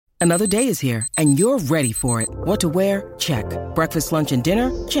Another day is here, and you're ready for it. What to wear? Check. Breakfast, lunch, and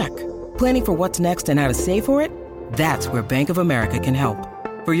dinner? Check. Planning for what's next and how to save for it? That's where Bank of America can help.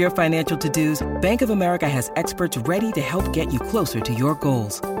 For your financial to-dos, Bank of America has experts ready to help get you closer to your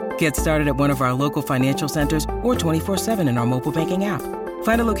goals. Get started at one of our local financial centers or 24/7 in our mobile banking app.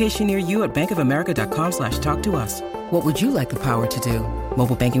 Find a location near you at bankofamerica.com/talktous. What would you like the power to do?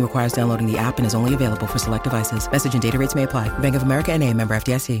 Mobile banking requires downloading the app and is only available for select devices. Message and data rates may apply. Bank of America N.A., member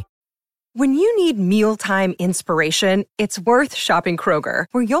FDIC. When you need mealtime inspiration, it's worth shopping Kroger,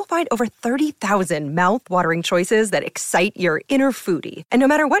 where you'll find over 30,000 mouth-watering choices that excite your inner foodie. And no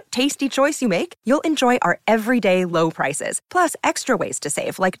matter what tasty choice you make, you'll enjoy our everyday low prices, plus extra ways to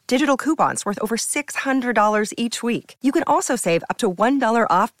save, like digital coupons worth over $600 each week. You can also save up to $1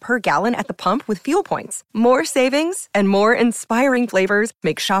 off per gallon at the pump with fuel points. More savings and more inspiring flavors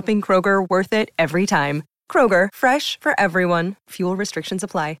make shopping Kroger worth it every time. Kroger, fresh for everyone. Fuel restrictions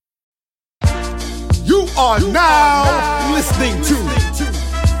apply. You are now listening to.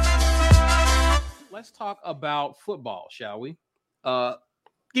 Let's talk about football, shall we?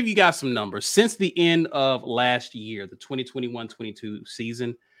 Give you guys some numbers. Since the end of last year, the 2021-22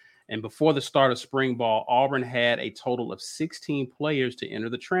 season, and before the start of spring ball, Auburn had a total of 16 players to enter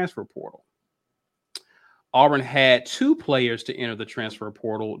the transfer portal. Auburn had 2 players to enter the transfer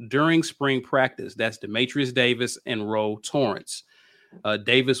portal during spring practice. That's Demetrius Davis and Roe Torrance.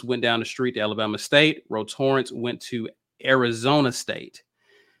 Davis went down the street to Alabama State. Roe Torrance went to Arizona State.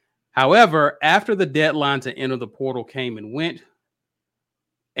 However, after the deadline to enter the portal came and went,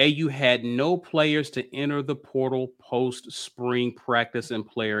 AU had no players to enter the portal post-spring practice and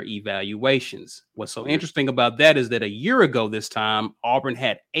player evaluations. What's so interesting about that is that a year ago this time, Auburn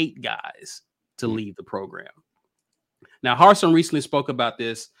had 8 guys to leave the program. Now, Harsin recently spoke about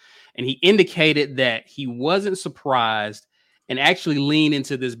this, and he indicated that he wasn't surprised and actually lean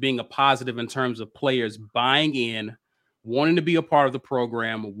into this being a positive in terms of players buying in, wanting to be a part of the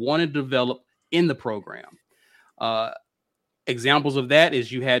program, wanting to develop in the program. Examples of that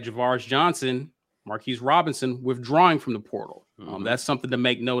is you had Javaris Johnson, Marquise Robinson withdrawing from the portal. That's something to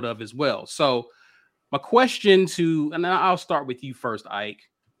make note of as well. So my question and I'll start with you first, Ike.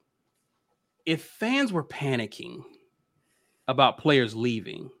 If fans were panicking about players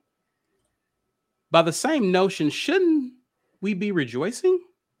leaving, by the same notion, shouldn't we be rejoicing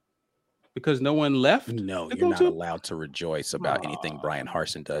because no one left? No, you're not allowed to rejoice about anything Brian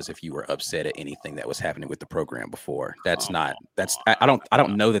Harsin does if you were upset at anything that was happening with the program before. I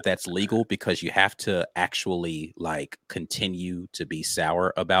don't know that that's legal, because you have to actually continue to be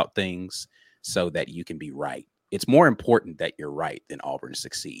sour about things so that you can be right. It's more important that you're right than Auburn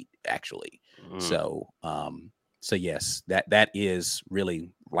succeed, actually. So yes, that is really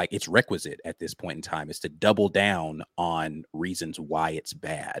it's requisite at this point in time, is to double down on reasons why it's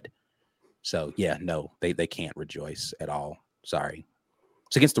bad. So yeah, no, they can't rejoice at all. Sorry.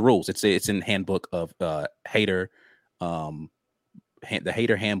 It's against the rules. It's in handbook of Hader, the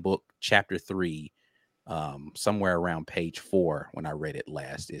Hader handbook, chapter 3, somewhere around page 4 when I read it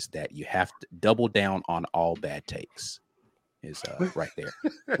last, is that you have to double down on all bad takes. Is right there.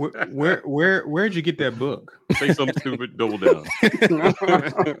 Where'd you get that book? Say something stupid, double down.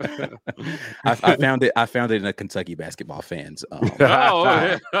 I found it in a Kentucky basketball fans.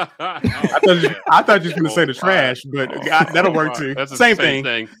 I thought you were going to say the trash, but that'll work too. That's same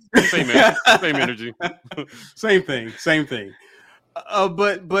thing. Same energy. Same thing.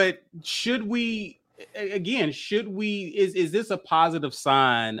 But should we? Is this a positive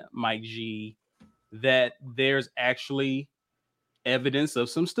sign, Mike G, that there's actually evidence of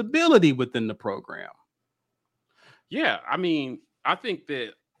some stability within the program? Yeah, I mean, I think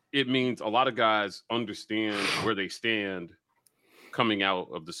that it means a lot of guys understand where they stand coming out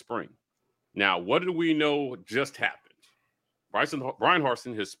of the spring. Now, what do we know just happened? Brian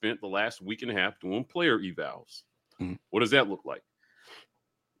Harsin has spent the last week and a half doing player evals. What does that look like?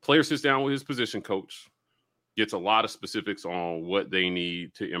 Player sits down with his position coach, gets a lot of specifics on what they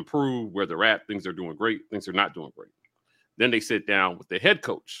need to improve, where they're at, things they're doing great, things they're not doing great. Then they sit down with the head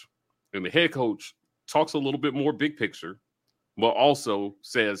coach, and the head coach talks a little bit more big picture, but also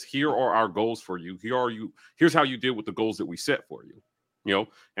says, here are our goals for you. Here's how you did with the goals that we set for you,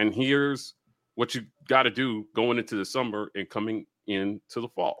 and here's what you got to do going into the summer and coming into the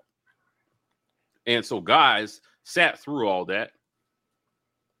fall. And so guys sat through all that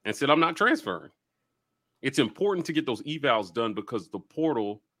and said, I'm not transferring. It's important to get those evals done because the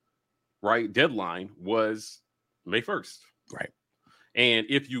portal, deadline was May 1st. Right. And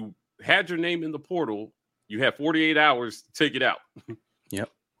if you had your name in the portal, you have 48 hours to take it out. Yep.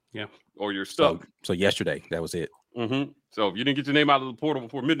 Yeah. Or you're stuck. So yesterday, that was it. Mm-hmm. So if you didn't get your name out of the portal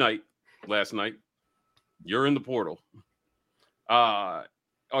before midnight last night, you're in the portal.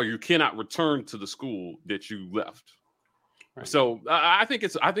 Or you cannot return to the school that you left. Right. So I think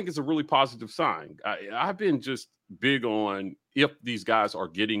it's a really positive sign. I've been just big on if these guys are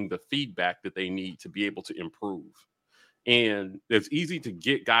getting the feedback that they need to be able to improve. And it's easy to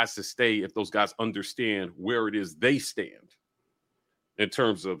get guys to stay if those guys understand where it is they stand in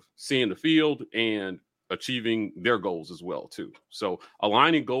terms of seeing the field and achieving their goals as well, too. So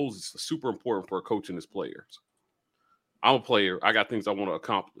aligning goals is super important for a coach and his players. I'm a player. I got things I want to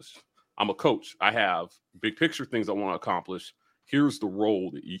accomplish. I'm a coach. I have big picture things I want to accomplish. Here's the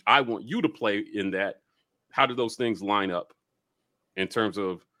role that I want you to play in that. How do those things line up in terms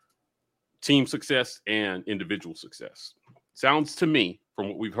of team success and individual success? Sounds to me, from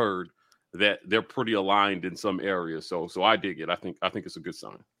what we've heard, that they're pretty aligned in some areas. So I dig it. I think it's a good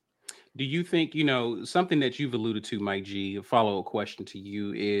sign. Do you think, something that you've alluded to, Mike G, a follow-up question to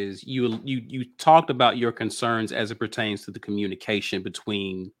you is you talked about your concerns as it pertains to the communication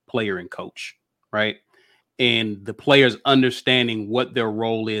between player and coach, right? And the players understanding what their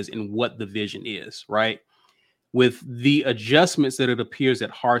role is and what the vision is, right? With the adjustments that it appears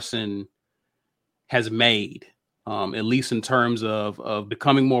that Harsin has made, at least in terms of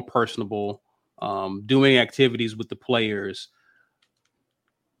becoming more personable, doing activities with the players,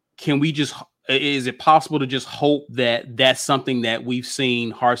 is it possible to just hope that that's something that we've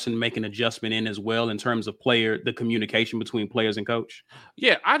seen Harsin make an adjustment in as well in terms of the communication between players and coach?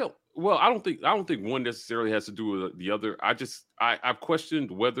 Yeah, I don't think one necessarily has to do with the other. I've questioned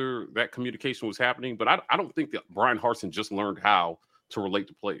whether that communication was happening, but I don't think that Brian Harsin just learned how to relate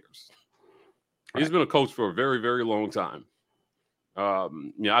to players. Right. He's been a coach for a very, very long time.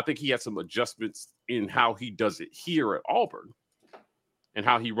 I think he had some adjustments in how he does it here at Auburn and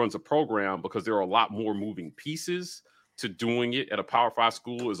how he runs a program, because there are a lot more moving pieces to doing it at a Power 5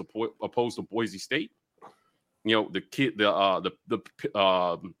 school as opposed to Boise State. The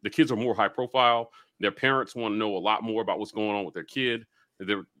kids are more high profile. Their parents want to know a lot more about what's going on with their kid.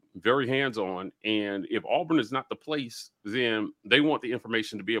 They're very hands-on. And if Auburn is not the place, then they want the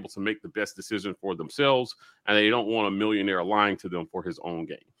information to be able to make the best decision for themselves. And they don't want a millionaire lying to them for his own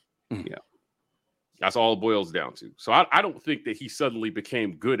gain. Mm-hmm. Yeah. That's all it boils down to. So I don't think that he suddenly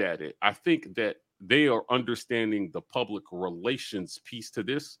became good at it. I think that they are understanding the public relations piece to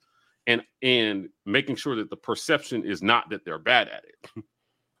this and making sure that the perception is not that they're bad at it.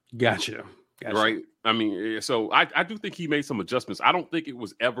 Gotcha. Right? I mean, so I do think he made some adjustments. I don't think it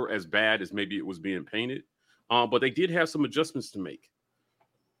was ever as bad as maybe it was being painted, but they did have some adjustments to make.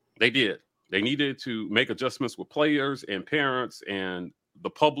 They did. They needed to make adjustments with players and parents and the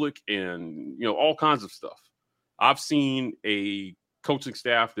public and, all kinds of stuff. I've seen a coaching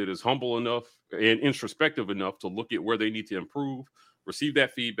staff that is humble enough and introspective enough to look at where they need to improve, receive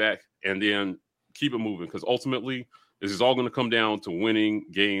that feedback, and then keep it moving. Because ultimately, this is all going to come down to winning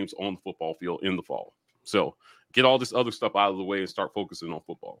games on the football field in the fall. So get all this other stuff out of the way and start focusing on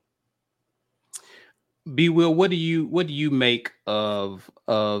football. B. Will, what do you make of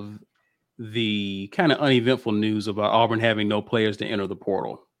the kind of uneventful news about Auburn having no players to enter the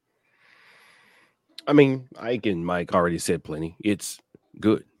portal? I mean, Ike and Mike already said plenty. It's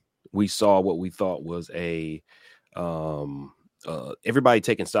good. We saw what we thought was everybody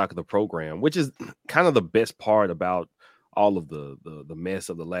taking stock of the program, which is kind of the best part about all of the mess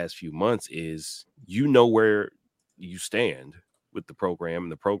of the last few months is where you stand with the program,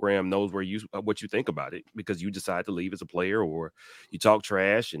 and the program knows what you think about it because you decide to leave as a player or you talk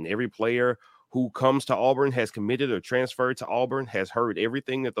trash, and every player who comes to Auburn has committed or transferred to Auburn has heard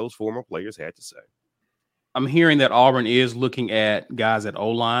everything that those former players had to say. I'm hearing that Auburn is looking at guys at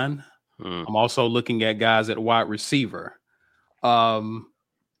O-line. I'm also looking at guys at wide receiver. And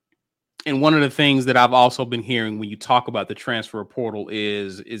one of the things that I've also been hearing when you talk about the transfer portal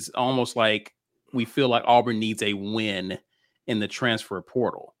is almost like we feel like Auburn needs a win in the transfer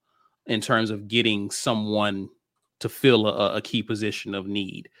portal in terms of getting someone to fill a key position of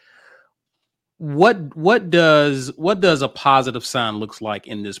need. What does a positive sign looks like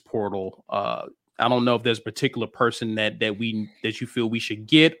in this portal? I don't know if there's a particular person that you feel we should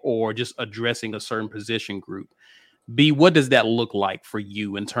get, or just addressing a certain position group. B, what does that look like for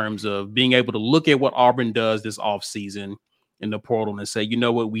you in terms of being able to look at what Auburn does this offseason in the portal and say, you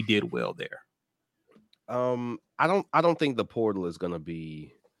know what, we did well there? I don't think the portal is going to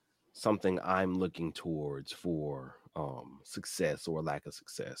be something I'm looking towards for success or lack of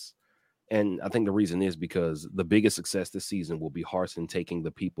success. And I think the reason is because the biggest success this season will be Harsin taking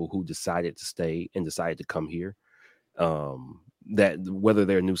the people who decided to stay and decided to come here that whether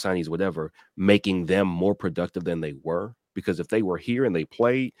they're new signees, whatever, making them more productive than they were. Because if they were here and they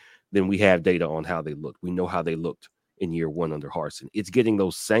played, then we have data on how they looked. We know how they looked in year one under Harsin. It's getting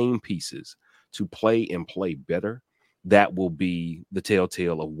those same pieces to play and play better. That will be the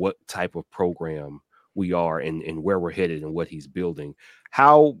telltale of what type of program we are and where we're headed and what he's building.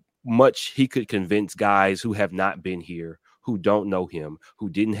 How much he could convince guys who have not been here, who don't know him, who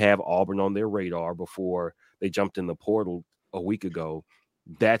didn't have Auburn on their radar before they jumped in the portal a week ago.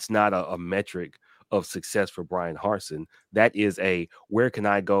 That's not a metric of success for Brian Harsin. That is a, where can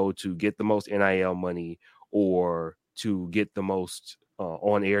I go to get the most NIL money or to get the most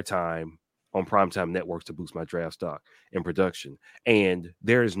on air time on primetime networks to boost my draft stock and production. And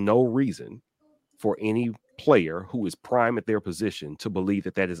there is no reason for any player who is prime at their position to believe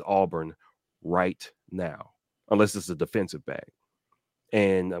that that is Auburn right now, unless it's a defensive back.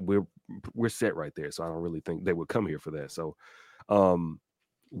 And we're set right there. So I don't really think they would come here for that. So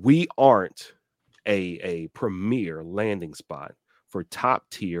we aren't a premier landing spot for top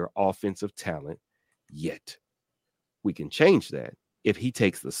tier offensive talent yet. We can change that if he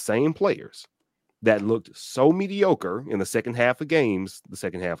takes the same players that looked so mediocre in the second half of games, the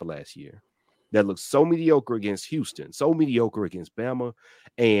second half of last year, that looked so mediocre against Houston, so mediocre against Bama,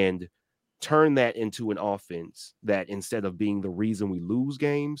 and turn that into an offense that, instead of being the reason we lose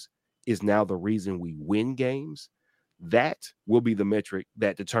games, is now the reason we win games. That will be the metric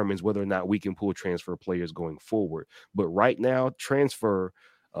that determines whether or not we can pull transfer players going forward. But right now, transfer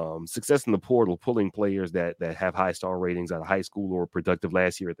success in the portal, pulling players that have high star ratings out of high school or productive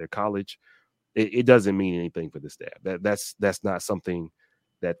last year at their college, it doesn't mean anything for the staff. That's not something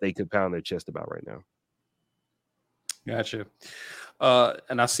that they could pound their chest about right now. Gotcha.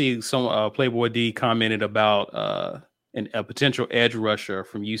 And I see some Playboy D commented about a potential edge rusher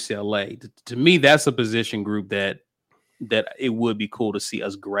from UCLA. To me, that's a position group that it would be cool to see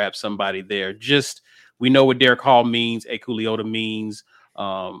us grab somebody there. Just, we know what Derek Hall means, Ekuliota means,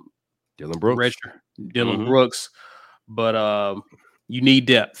 Dylan Brooks. Brooks, but you need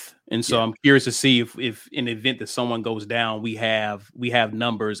depth. And so I'm curious to see if in the event that someone goes down, we have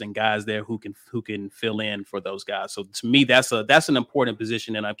numbers and guys there who can fill in for those guys. So to me, that's an important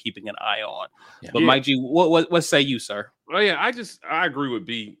position that I'm keeping an eye on. Yeah. But Mike G, what say you, sir? Well, yeah, I agree with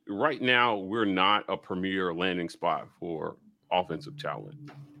B. Right now, we're not a premier landing spot for offensive talent.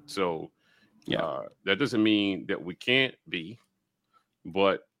 So that doesn't mean that we can't be,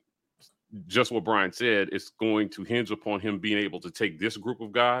 but just what Brian said, it's going to hinge upon him being able to take this group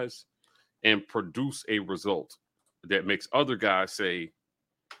of guys and produce a result that makes other guys say,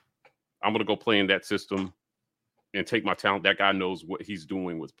 I'm going to go play in that system and take my talent. That guy knows what he's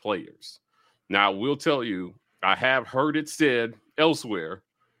doing with players. Now, we'll tell you, I have heard it said elsewhere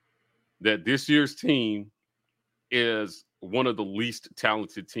that this year's team is one of the least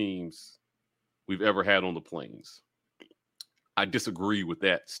talented teams we've ever had on the Plains. I disagree with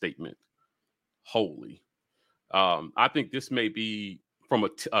that statement wholly. I think this may be, from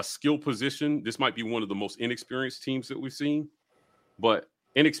a skill position, this might be one of the most inexperienced teams that we've seen. But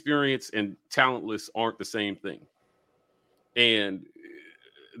inexperienced and talentless aren't the same thing. And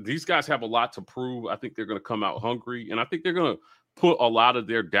these guys have a lot to prove. I think they're going to come out hungry, and I think they're going to put a lot of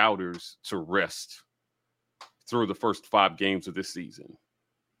their doubters to rest through the first 5 games of this season.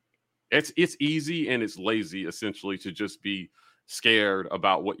 It's easy and it's lazy, essentially, to just be scared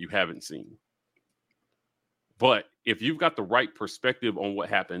about what you haven't seen. But if you've got the right perspective on what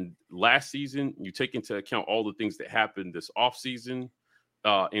happened last season, you take into account all the things that happened this offseason,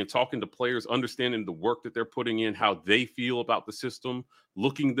 and talking to players, understanding the work that they're putting in, how they feel about the system,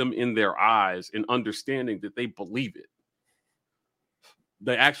 looking them in their eyes and understanding that they believe it.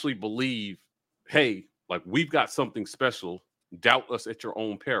 They actually believe, hey, like, we've got something special. Doubt us at your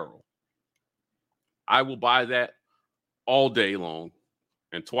own peril. I will buy that all day long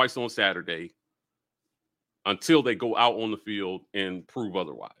and twice on Saturday until they go out on the field and prove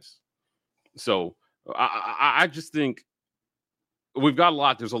otherwise. So I just think we've got a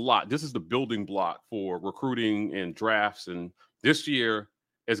lot. There's a lot. This is the building block for recruiting and drafts. And this year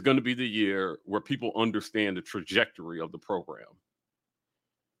is going to be the year where people understand the trajectory of the program.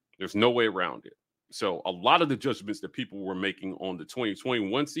 There's no way around it. So a lot of the judgments that people were making on the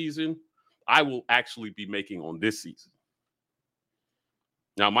 2021 season, I will actually be making on this season.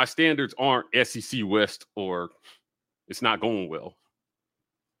 Now, my standards aren't SEC West or it's not going well.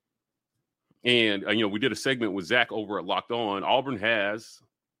 And, we did a segment with Zach over at Locked On. Auburn has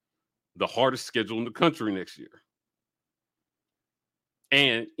the hardest schedule in the country next year.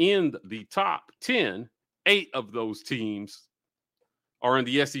 And in the top 10, 8 of those teams are in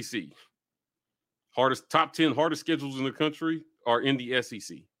the SEC. Top 10 hardest schedules in the country. are in the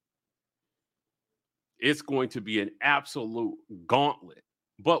SEC. It's going to be an absolute gauntlet.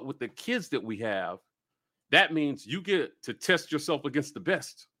 But with the kids that we have, that means you get to test yourself against the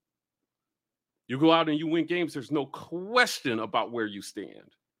best. You go out and you win games. There's no question about where you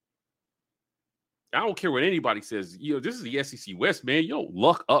stand. I don't care what anybody says. This is the SEC West, man. You don't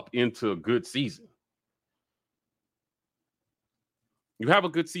luck up into a good season. You have a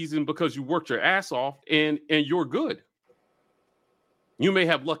good season because you worked your ass off and you're good. You may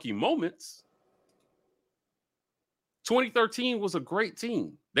have lucky moments. 2013 was a great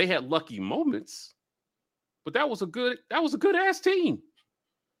team. They had lucky moments, but that was a good ass team.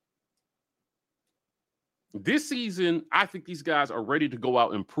 This season, I think these guys are ready to go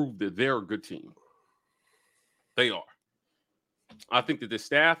out and prove that they're a good team. They are. I think that the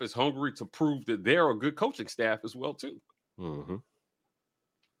staff is hungry to prove that they're a good coaching staff as well, too. Mm-hmm.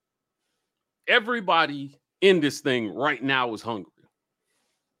 Everybody in this thing right now is hungry.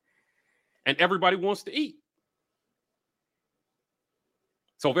 And everybody wants to eat.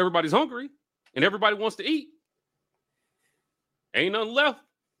 So if everybody's hungry and everybody wants to eat, ain't nothing left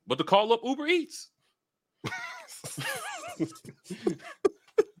but to call up Uber Eats.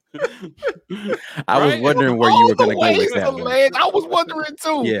 I was wondering where you were going to go with that one. I was wondering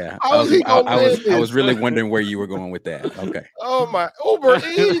too. Yeah, I was really wondering where you were going with that. Okay. Oh my, Uber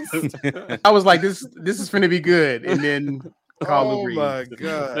Eats. I was like, this is going to be good, and then call Uber my Eats.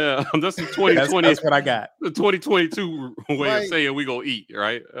 God. Yeah, that's the 2020. That's what I got. The 2022 way Right. of saying we gonna eat,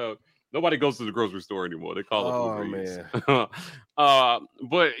 right? Nobody goes to the grocery store anymore. They call it Uber Eats.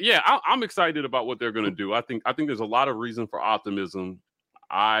 But yeah, I'm excited about what they're gonna do. I think there's a lot of reason for optimism.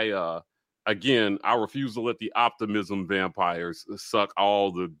 I refuse to let the optimism vampires suck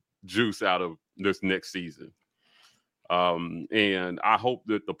all the juice out of this next season. And I hope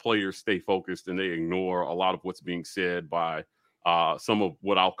that the players stay focused and they ignore a lot of what's being said by some of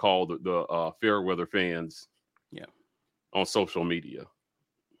what I'll call the fair weather fans. Yeah. On social media.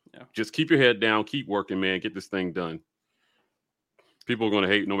 Yeah. Just keep your head down, keep working, man. Get this thing done. People are going to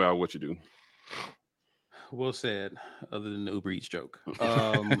hate no matter what you do. Well said, other than the Uber Eats joke.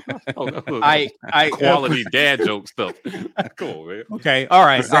 Quality dad joke stuff. Come on, man. Okay, all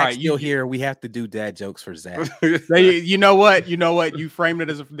right, Zach's all right. Still here. We have to do dad jokes for Zach. You know what? You framed it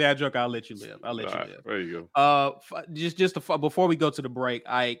as a dad joke. I'll let you live. Live. There you go. Before we go to the break,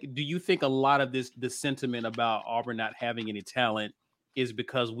 do you think a lot of the sentiment about Auburn not having any talent is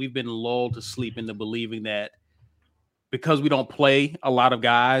because we've been lulled to sleep into believing that because we don't play a lot of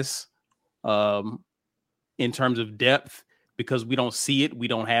guys, in terms of depth, because we don't see it, we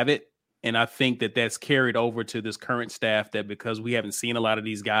don't have it. And I think that that's carried over to this current staff, that because we haven't seen a lot of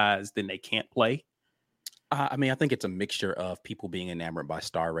these guys, then they can't play. I think it's a mixture of people being enamored by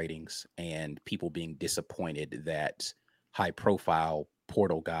star ratings and people being disappointed that high profile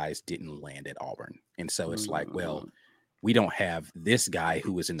portal guys didn't land at Auburn. And so it's like, well, we don't have this guy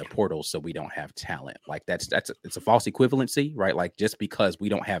who is in the portal, so we don't have talent. Like it's a false equivalency, right? Like just because we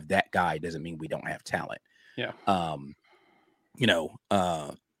don't have that guy doesn't mean we don't have talent. Yeah. And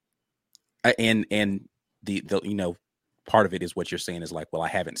the part of it is what you're saying is like, well, I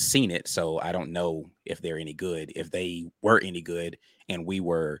haven't seen it, so I don't know if they're any good. If they were any good and we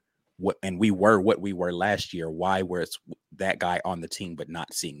were what we were last year, why was that guy on the team but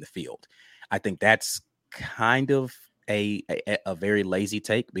not seeing the field? I think that's kind of a very lazy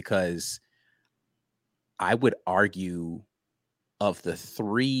take, because I would argue of the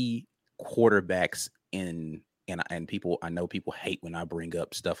three quarterbacks and people, I know people hate when I bring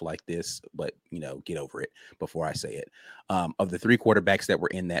up stuff like this, but get over it before I say it. Of the three quarterbacks that were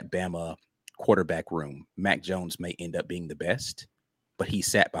in that Bama quarterback room, Mac Jones may end up being the best, but he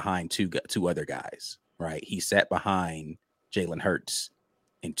sat behind two other guys, right? He sat behind Jalen Hurts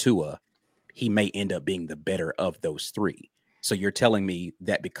and Tua. He may end up being the better of those three. So you're telling me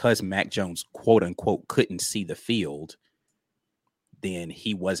that because Mac Jones, quote unquote, couldn't see the field, then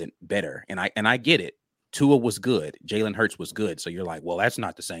he wasn't better. And I get it. Tua was good. Jalen Hurts was good. So you're like, well, that's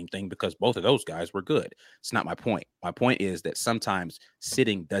not the same thing because both of those guys were good. It's not my point. My point is that sometimes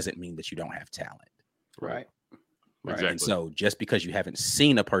sitting doesn't mean that you don't have talent. Right. Exactly. And so just because you haven't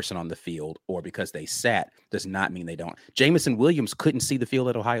seen a person on the field or because they sat does not mean they don't. Jamison Williams couldn't see the field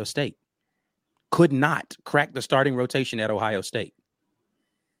at Ohio State. Could not crack the starting rotation at Ohio State.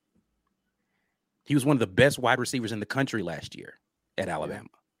 He was one of the best wide receivers in the country last year at Alabama.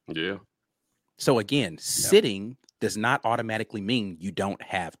 Yeah. So again, sitting does not automatically mean you don't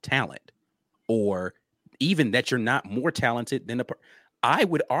have talent, or even that you're not more talented than I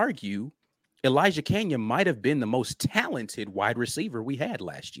would argue Elijah Canyon might have been the most talented wide receiver we had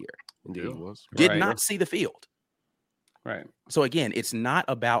last year. Indeed, he was. Did not see the field. Right. So again, it's not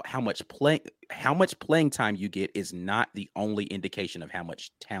about how much playing time you get is not the only indication of how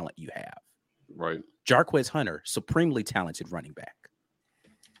much talent you have. Right. Jarquez Hunter, supremely talented running back.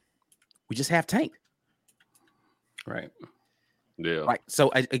 We just have Tank. Right. Yeah. Like,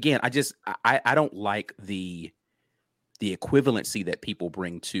 so I don't like the equivalency that people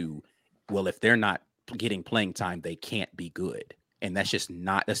bring to, well, if they're not getting playing time, they can't be good. And that's just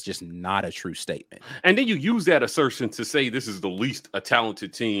not a true statement. And then you use that assertion to say this is the least a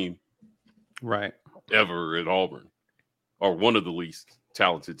talented team right ever at Auburn, or one of the least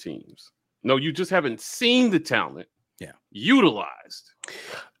talented teams. No, you just haven't seen the talent utilized.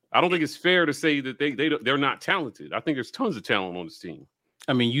 I don't think it's fair to say that they're not talented. I think there's tons of talent on this team.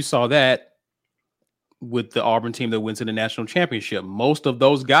 I mean, you saw that with the Auburn team that went to the national championship. Most of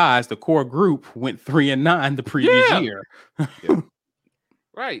those guys, the core group, went 3-9 the previous year. Yeah.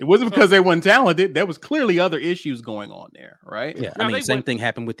 Right. It wasn't because they weren't talented. There was clearly other issues going on there, right? Yeah. Now, I mean, same thing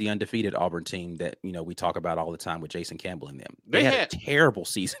happened with the undefeated Auburn team that, we talk about all the time with Jason Campbell and them. They had a terrible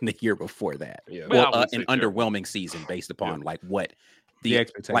season the year before that. Yeah. Well, an underwhelming season based upon like what the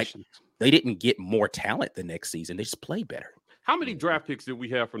expectations. Like, they didn't get more talent the next season. They just played better. How many draft picks did we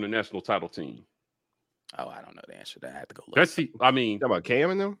have from the national title team? Oh, I don't know the answer to that. I have to go look. Talking about Cam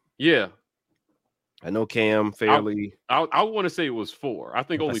and them? Yeah. I know Cam fairly. I want to say it was 4. I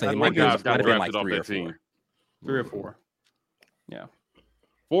think only 3 guys got drafted off that team. 3 or 4. Yeah.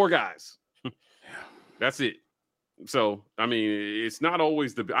 4 guys. That's it. So, I mean, it's not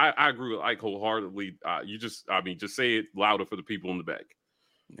always I agree with Ike wholeheartedly. Just say it louder for the people in the back.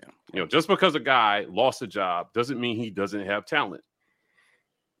 Yeah. Just because a guy lost a job doesn't mean he doesn't have talent.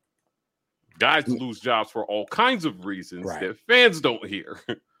 Guys lose jobs for all kinds of reasons that fans don't hear.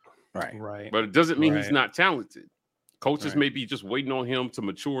 Right. But it doesn't mean he's not talented. Coaches may be just waiting on him to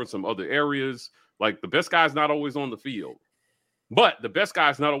mature in some other areas. Like, the best guy's not always on the field. But the best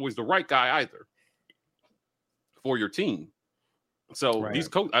guy's not always the right guy either for your team. So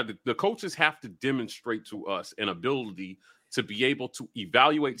the coaches have to demonstrate to us an ability to be able to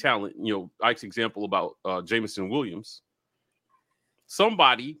evaluate talent. Ike's example about Jamison Williams.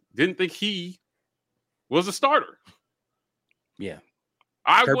 Somebody didn't think he was a starter. Yeah.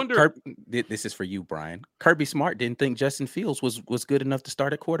 I wonder. This is for you, Brian. Kirby Smart didn't think Justin Fields was good enough to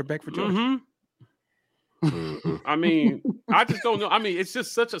start at quarterback for Georgia. Mm-hmm. I mean, I just don't know. I mean, it's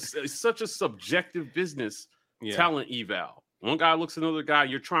just such a subjective business. Talent eval. One guy looks at another guy.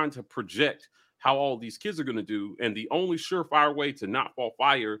 You're trying to project how all these kids are going to do, and the only surefire way to not fall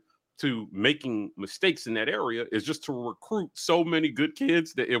fire to making mistakes in that area is just to recruit so many good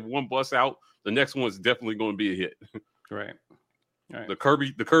kids that if one busts out, the next one's definitely going to be a hit. Right. The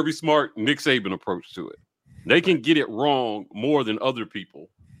Kirby Smart, Nick Saban approach to it. They can get it wrong more than other people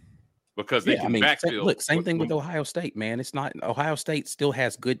because they can backfill. Same thing with Ohio State, man. It's not Ohio State still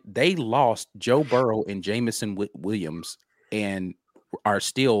has good. They lost Joe Burrow and Jamison Williams and are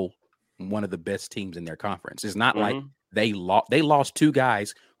still one of the best teams in their conference. It's not like they lost 2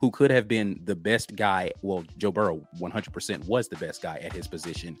 guys who could have been the best guy. Well, Joe Burrow 100% was the best guy at his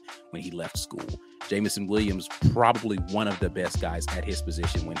position when he left school. Jamison Williams, probably one of the best guys at his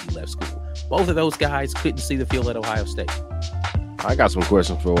position when he left school. Both of those guys couldn't see the field at Ohio State. I got some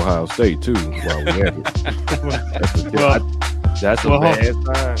questions for Ohio State, too. While we have it. That's a bad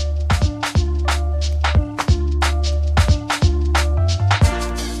sign.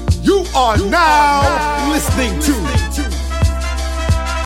 You are now